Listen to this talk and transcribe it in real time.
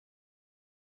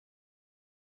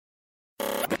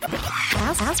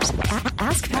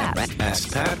Ask Pat.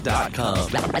 AskPat.com.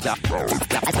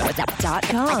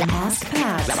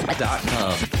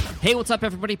 AskPat.com. Hey, what's up,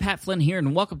 everybody? Pat Flynn here,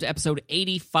 and welcome to episode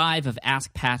 85 of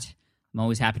Ask Pat. I'm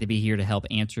always happy to be here to help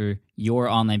answer your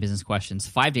online business questions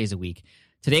 5 days a week.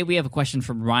 Today, we have a question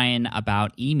from Ryan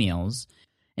about emails.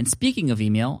 And speaking of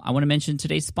email, I want to mention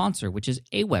today's sponsor, which is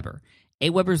Aweber.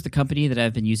 Aweber is the company that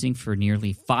I've been using for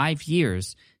nearly 5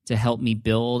 years to help me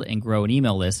build and grow an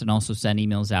email list and also send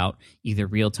emails out either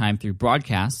real-time through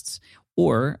broadcasts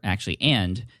or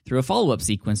and through a follow-up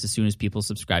sequence as soon as people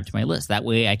subscribe to my list. That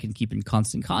way I can keep in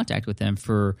constant contact with them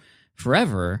for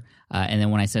forever. And then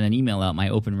when I send an email out, my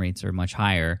open rates are much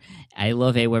higher. I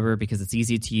love Aweber because it's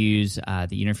easy to use.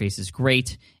 The interface is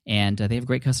great, and they have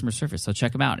great customer service. So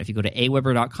check them out. If you go to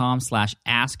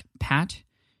aweber.com/askpat,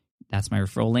 that's my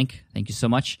referral link. Thank you so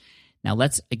much. Now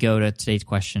let's go to today's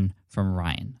question from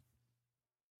Ryan.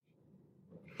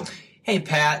 Hey,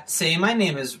 Pat. My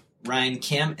name is Ryan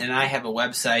Kim, and I have a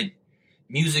website,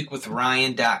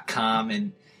 musicwithryan.com,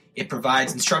 and it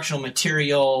provides instructional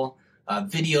material,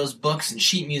 videos, books, and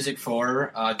sheet music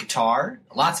for guitar,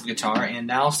 lots of guitar, and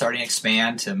now starting to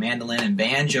expand to mandolin and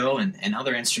banjo and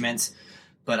other instruments.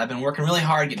 But I've been working really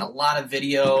hard, getting a lot of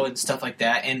video and stuff like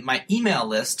that, and my email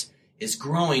list is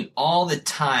growing all the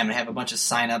time. I have a bunch of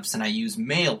signups, and I use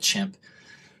MailChimp.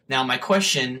 Now, my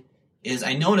question is,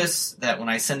 I notice that when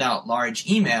I send out large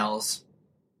emails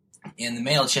in the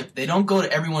MailChimp, they don't go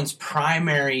to everyone's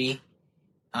primary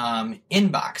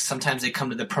inbox. Sometimes they come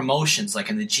to the promotions,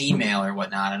 like in the Gmail or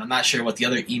whatnot, and I'm not sure what the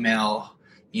other email,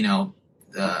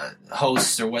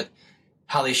 hosts or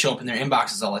how they show up in their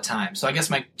inboxes all the time. So I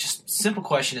guess my just simple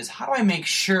question is, how do I make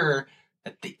sure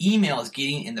that the email is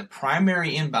getting in the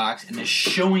primary inbox and is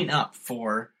showing up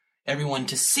for everyone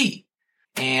to see?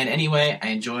 And anyway, I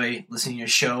enjoy listening to your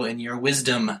show and your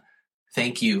wisdom.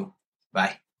 Thank you.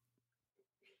 Bye.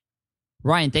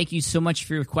 Ryan, thank you so much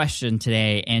for your question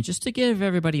today. And just to give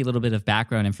everybody a little bit of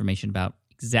background information about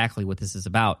exactly what this is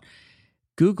about,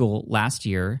 Google last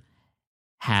year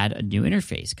had a new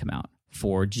interface come out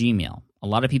for Gmail. A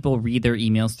lot of people read their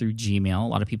emails through Gmail. A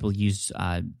lot of people use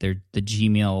the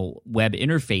Gmail web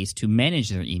interface to manage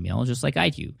their email, just like I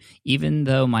do. Even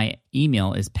though my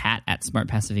email is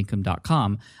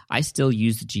pat@smartpassiveincome.com, I still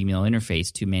use the Gmail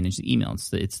interface to manage the email.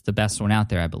 It's the best one out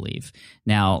there, I believe.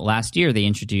 Now, last year, they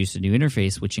introduced a new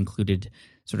interface which included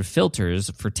sort of filters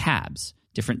for tabs,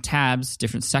 different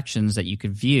sections that you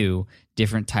could view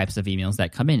different types of emails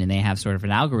that come in. And they have sort of an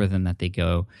algorithm that they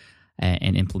go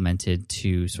and implemented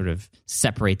to sort of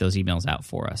separate those emails out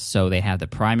for us. So they have the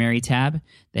primary tab,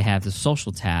 they have the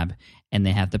social tab, and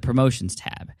they have the promotions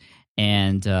tab.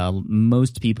 And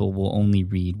most people will only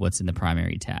read what's in the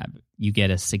primary tab. You get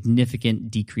a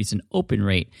significant decrease in open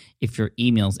rate if your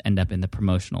emails end up in the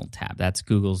promotional tab. That's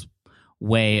Google's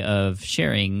way of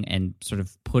sharing and sort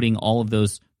of putting all of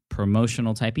those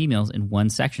promotional type emails in one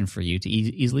section for you to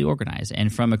easily organize.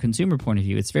 And from a consumer point of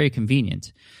view, it's very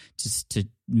convenient just to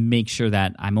make sure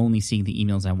that I'm only seeing the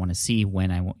emails I want to see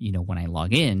when I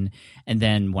log in, and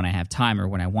then when I have time or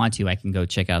when I want to, I can go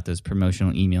check out those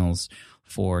promotional emails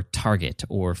for Target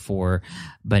or for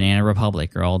Banana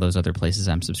Republic or all those other places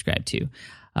I'm subscribed to.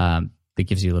 That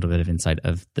gives you a little bit of insight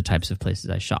of the types of places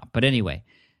I shop. But anyway,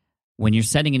 when you're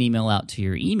sending an email out to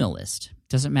your email list, it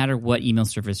doesn't matter what email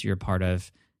service you're a part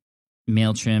of,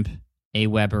 MailChimp,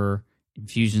 Aweber,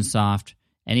 Infusionsoft,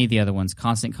 any of the other ones,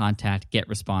 Constant Contact,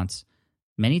 GetResponse.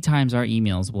 Many times our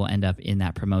emails will end up in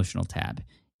that promotional tab,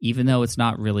 even though it's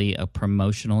not really a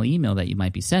promotional email that you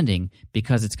might be sending,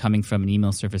 because it's coming from an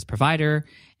email service provider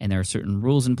and there are certain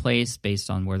rules in place based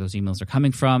on where those emails are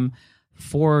coming from.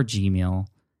 For Gmail,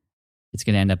 it's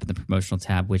going to end up in the promotional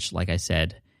tab, which, like I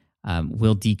said,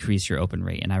 will decrease your open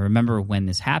rate. And I remember when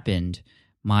this happened,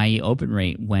 my open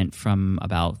rate went from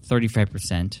about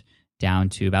 35% down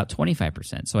to about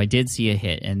 25%. So I did see a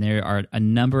hit, and there are a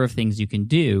number of things you can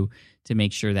do to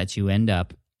make sure that you end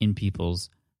up in people's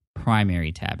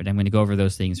primary tab. And I'm going to go over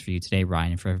those things for you today,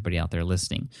 Ryan, and for everybody out there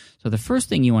listening. So the first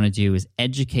thing you want to do is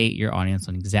educate your audience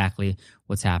on exactly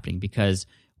what's happening, because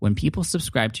when people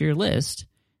subscribe to your list,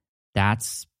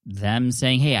 that's them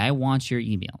saying, hey, I want your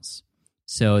emails.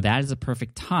 So that is a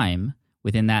perfect time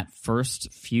within that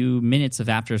first few minutes of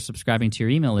after subscribing to your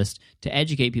email list to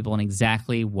educate people on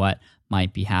exactly what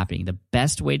might be happening. The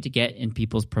best way to get in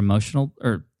people's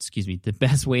the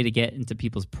best way to get into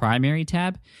people's primary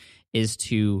tab is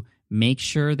to make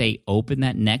sure they open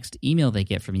that next email they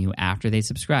get from you after they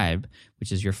subscribe,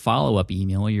 which is your follow-up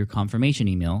email or your confirmation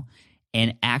email,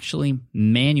 and actually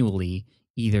manually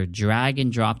either drag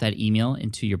and drop that email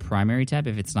into your primary tab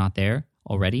if it's not there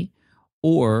already,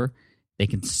 or they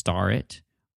can star it,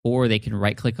 or they can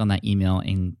right-click on that email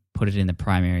and put it in the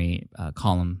primary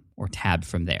column or tab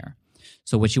from there.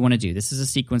 So what you want to do, this is a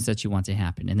sequence that you want to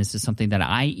happen, and this is something that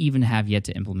I even have yet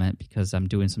to implement because I'm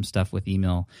doing some stuff with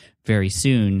email very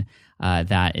soon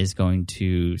that is going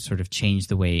to sort of change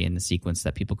the way in the sequence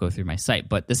that people go through my site.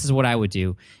 But this is what I would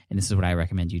do, and this is what I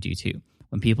recommend you do too.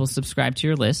 When people subscribe to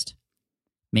your list,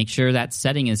 make sure that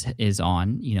setting is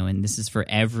on, and this is for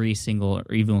every single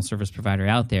email service provider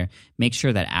out there. Make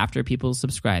sure that after people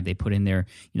subscribe, they put in their,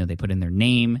 they put in their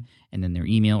name and then their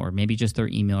email, or maybe just their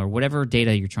email or whatever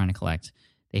data you're trying to collect.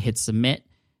 They hit submit.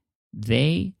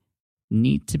 They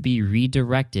need to be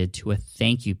redirected to a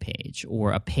thank you page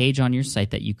or a page on your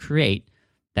site that you create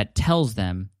that tells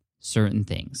them certain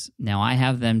things. Now, I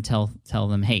have them tell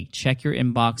them, hey, check your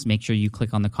inbox. Make sure you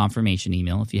click on the confirmation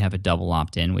email if you have a double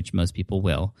opt-in, which most people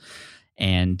will.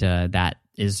 And that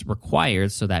is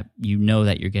required so that you know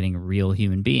that you're getting real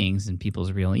human beings and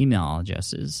people's real email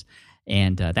addresses.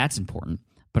 And that's important.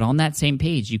 But on that same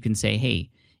page, you can say, hey,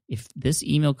 if this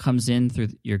email comes in through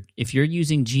if you're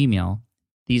using Gmail,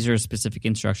 these are specific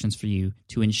instructions for you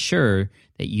to ensure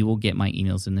that you will get my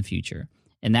emails in the future.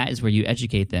 And that is where you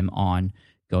educate them on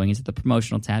going into the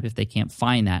promotional tab. If they can't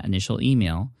find that initial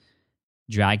email,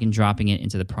 drag and dropping it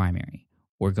into the primary,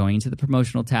 or going into the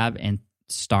promotional tab and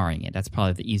starring it. That's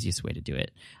probably the easiest way to do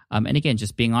it. And again,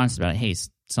 just being honest about it. Hey,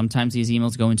 sometimes these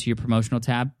emails go into your promotional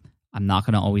tab. I'm not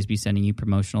going to always be sending you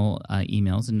promotional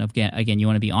emails. And again, you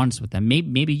want to be honest with them.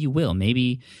 Maybe you will.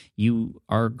 Maybe you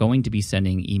are going to be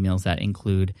sending emails that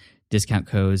include discount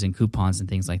codes and coupons and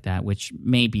things like that, which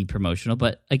may be promotional.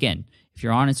 But again, if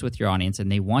you're honest with your audience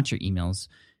and they want your emails,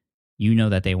 you know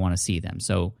that they want to see them.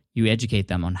 So you educate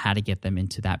them on how to get them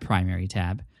into that primary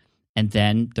tab. And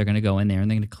then they're going to go in there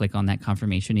and they're going to click on that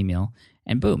confirmation email.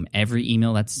 And boom, every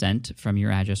email that's sent from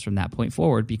your address from that point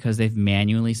forward, because they've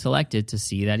manually selected to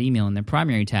see that email in their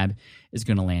primary tab, is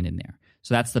going to land in there.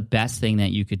 So that's the best thing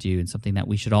that you could do, and something that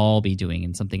we should all be doing,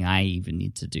 and something I even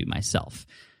need to do myself.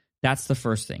 That's the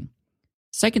first thing.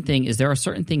 Second thing is there are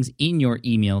certain things in your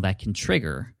email that can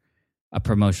trigger a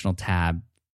promotional tab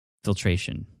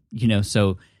filtration.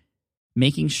 So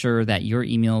making sure that your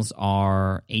emails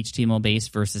are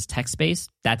HTML-based versus text-based,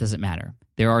 that doesn't matter.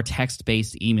 There are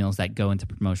text-based emails that go into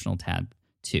promotional tab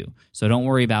too. So don't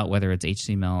worry about whether it's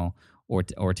HTML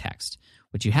or text.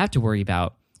 What you have to worry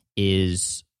about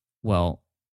is,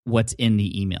 what's in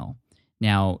the email.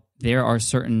 Now, there are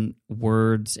certain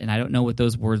words, and I don't know what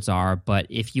those words are, but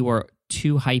if you are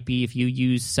too hypey, if you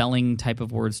use selling type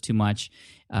of words too much,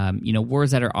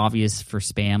 words that are obvious for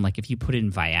spam, like if you put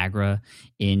in Viagra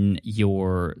in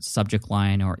your subject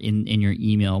line or in your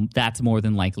email, that's more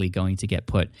than likely going to get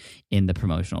put in the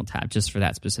promotional tab just for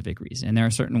that specific reason. And there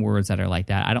are certain words that are like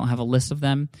that. I don't have a list of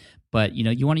them, but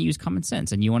you want to use common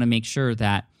sense, and you want to make sure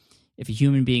that if a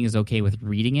human being is okay with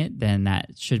reading it, then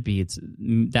that should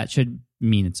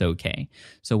mean it's okay.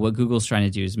 So what Google's trying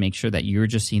to do is make sure that you're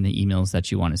just seeing the emails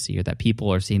that you want to see, or that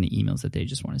people are seeing the emails that they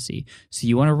just want to see. So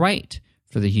you want to write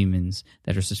for the humans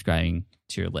that are subscribing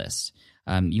to your list.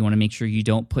 You want to make sure you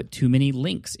don't put too many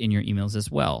links in your emails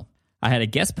as well. I had a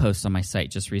guest post on my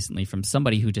site just recently from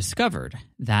somebody who discovered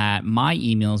that my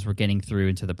emails were getting through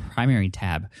into the primary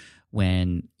tab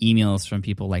when emails from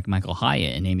people like Michael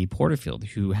Hyatt and Amy Porterfield,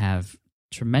 who have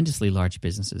tremendously large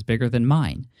businesses, bigger than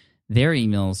mine, their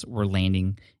emails were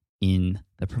landing in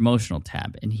the promotional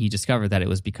tab. And he discovered that it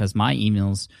was because my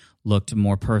emails looked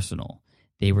more personal.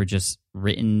 They were just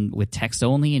written with text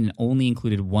only and only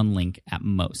included one link at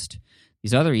most.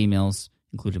 These other emails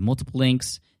included multiple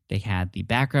links. They had the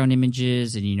background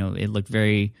images, and it looked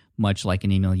very much like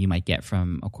an email you might get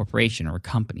from a corporation or a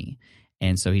company.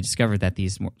 And so he discovered that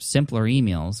these more simpler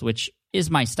emails, which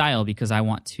is my style because I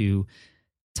want to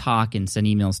talk and send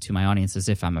emails to my audience as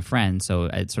if I'm a friend. So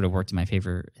it sort of worked in my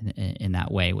favor in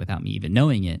that way without me even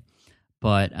knowing it.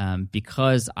 But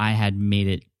because I had made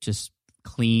it just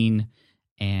clean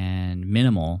and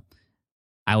minimal,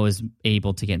 I was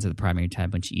able to get into the primary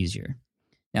tab much easier.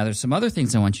 Now, there's some other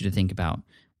things I want you to think about,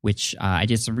 which I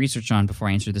did some research on before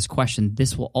I answered this question.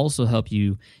 This will also help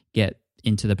you get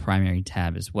into the primary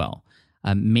tab as well.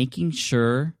 Making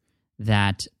sure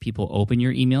that people open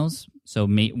your emails. So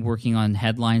working on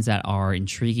headlines that are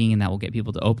intriguing and that will get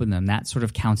people to open them, that sort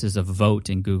of counts as a vote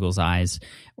in Google's eyes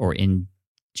or in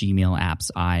Gmail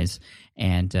app's eyes,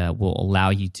 and will allow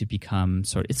you to become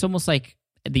it's almost like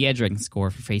the edge ranking score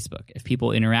for Facebook. If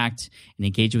people interact and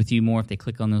engage with you more, if they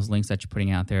click on those links that you're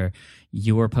putting out there,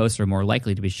 your posts are more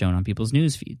likely to be shown on people's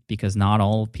newsfeed, because not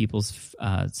all people's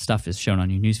stuff is shown on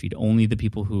your newsfeed. Only the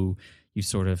people who you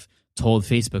sort of told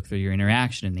Facebook through your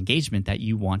interaction and engagement that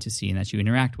you want to see and that you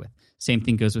interact with. Same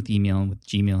thing goes with email and with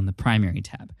Gmail in the primary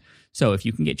tab. So if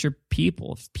you can get your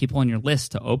people on your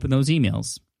list to open those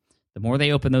emails, the more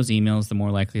they open those emails, the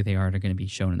more likely they are to going to be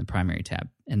shown in the primary tab.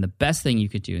 And the best thing you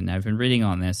could do, and I've been reading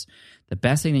on this, the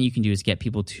best thing that you can do is get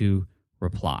people to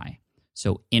reply.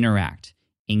 So interact,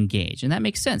 engage. And that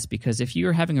makes sense because if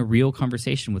you're having a real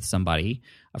conversation with somebody,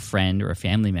 a friend or a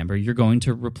family member, you're going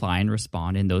to reply and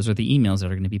respond, and those are the emails that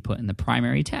are going to be put in the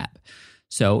primary tab.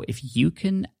 So if you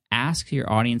can ask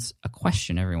your audience a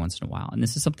question every once in a while, and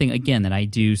this is something, again, that I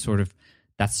do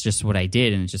that's just what I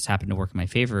did, and it just happened to work in my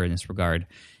favor in this regard.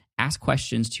 Ask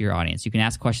questions to your audience. You can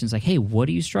ask questions like, hey, what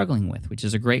are you struggling with? Which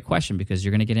is a great question because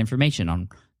you're going to get information on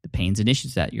the pains and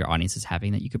issues that your audience is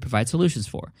having that you could provide solutions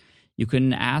for. You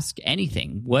can ask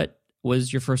anything. What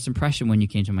was your first impression when you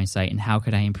came to my site, and how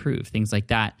could I improve? Things like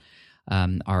that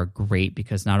are great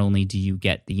because not only do you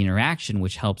get the interaction,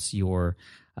 which helps your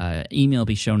email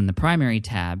be shown in the primary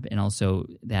tab, and also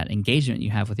that engagement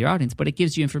you have with your audience, but it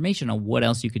gives you information on what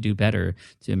else you could do better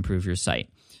to improve your site.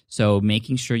 So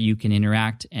making sure you can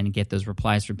interact and get those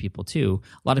replies from people too.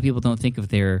 A lot of people don't think of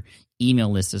their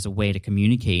email list as a way to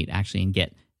communicate actually and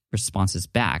get responses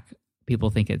back. People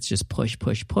think it's just push,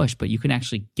 but you can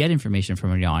actually get information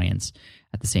from your audience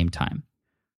at the same time.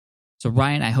 So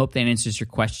Ryan, I hope that answers your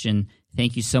question.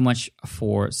 Thank you so much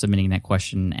for submitting that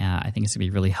question. I think it's going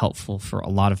to be really helpful for a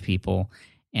lot of people.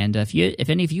 And if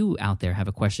any of you out there have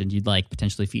a question you'd like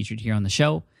potentially featured here on the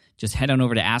show, just head on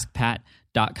over to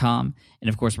askpat.com. And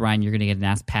of course, Ryan, you're going to get an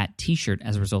Ask Pat t-shirt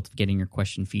as a result of getting your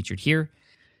question featured here.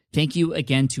 Thank you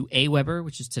again to Aweber,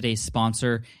 which is today's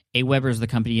sponsor. Aweber is the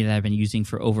company that I've been using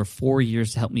for over 4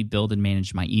 years to help me build and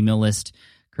manage my email list.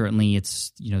 Currently,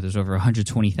 there's over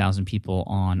 120,000 people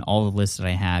on all the lists that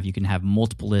I have. You can have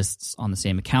multiple lists on the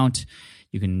same account.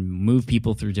 You can move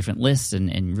people through different lists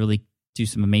and really do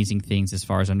some amazing things as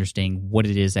far as understanding what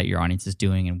it is that your audience is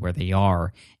doing and where they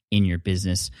are in your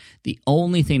business. The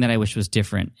only thing that I wish was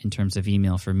different in terms of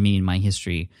email for me in my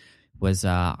history was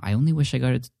I only wish I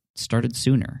got it started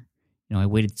sooner. I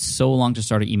waited so long to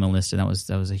start an email list, and that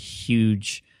was a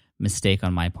huge mistake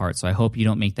on my part. So I hope you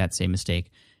don't make that same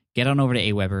mistake. Get on over to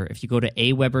Aweber. If you go to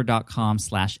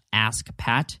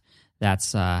aweber.com/askpat,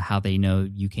 that's how they know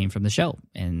you came from the show.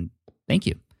 And thank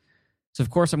you. So, of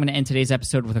course, I'm going to end today's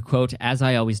episode with a quote, as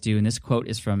I always do. And this quote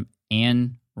is from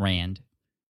Ayn Rand.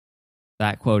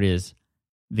 That quote is,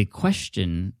 "The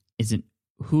question isn't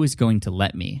who is going to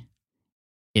let me.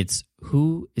 It's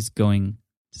who is going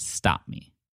to stop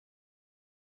me."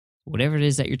 Whatever it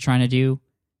is that you're trying to do,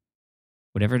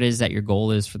 whatever it is that your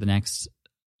goal is for the next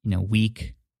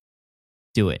week,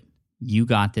 do it. You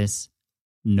got this.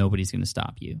 Nobody's going to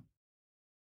stop you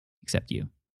except you.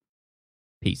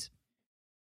 Peace.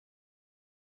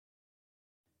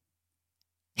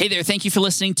 Hey there, thank you for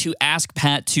listening to Ask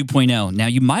Pat 2.0. Now,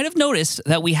 you might have noticed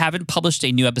that we haven't published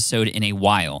a new episode in a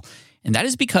while, and that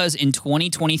is because in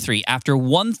 2023, after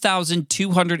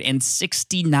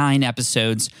 1,269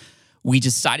 episodes, we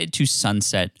decided to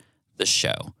sunset the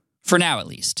show. For now, at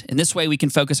least. In this way, we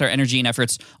can focus our energy and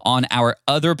efforts on our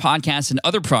other podcasts and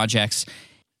other projects.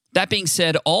 That being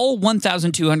said, all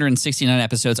 1,269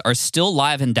 episodes are still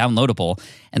live and downloadable,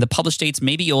 and the published dates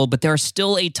may be old, but there are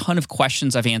still a ton of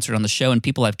questions I've answered on the show and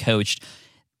people I've coached.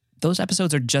 Those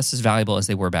episodes are just as valuable as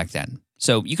they were back then.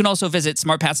 So you can also visit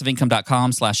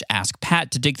smartpassiveincome.com/askpat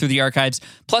to dig through the archives.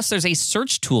 Plus, there's a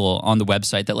search tool on the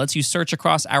website that lets you search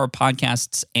across our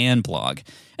podcasts and blog.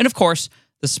 And of course,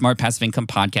 the Smart Passive Income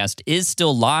podcast is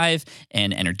still live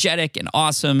and energetic and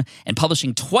awesome and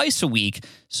publishing twice a week.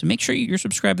 So make sure you're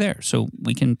subscribed there so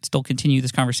we can still continue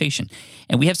this conversation.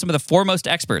 And we have some of the foremost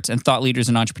experts and thought leaders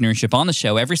in entrepreneurship on the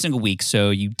show every single week,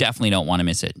 so you definitely don't want to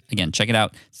miss it. Again, check it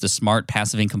out. It's the Smart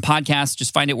Passive Income podcast.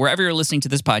 Just find it wherever you're listening to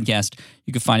this podcast.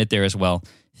 You can find it there as well.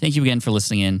 Thank you again for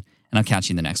listening in, and I'll catch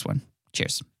you in the next one.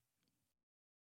 Cheers.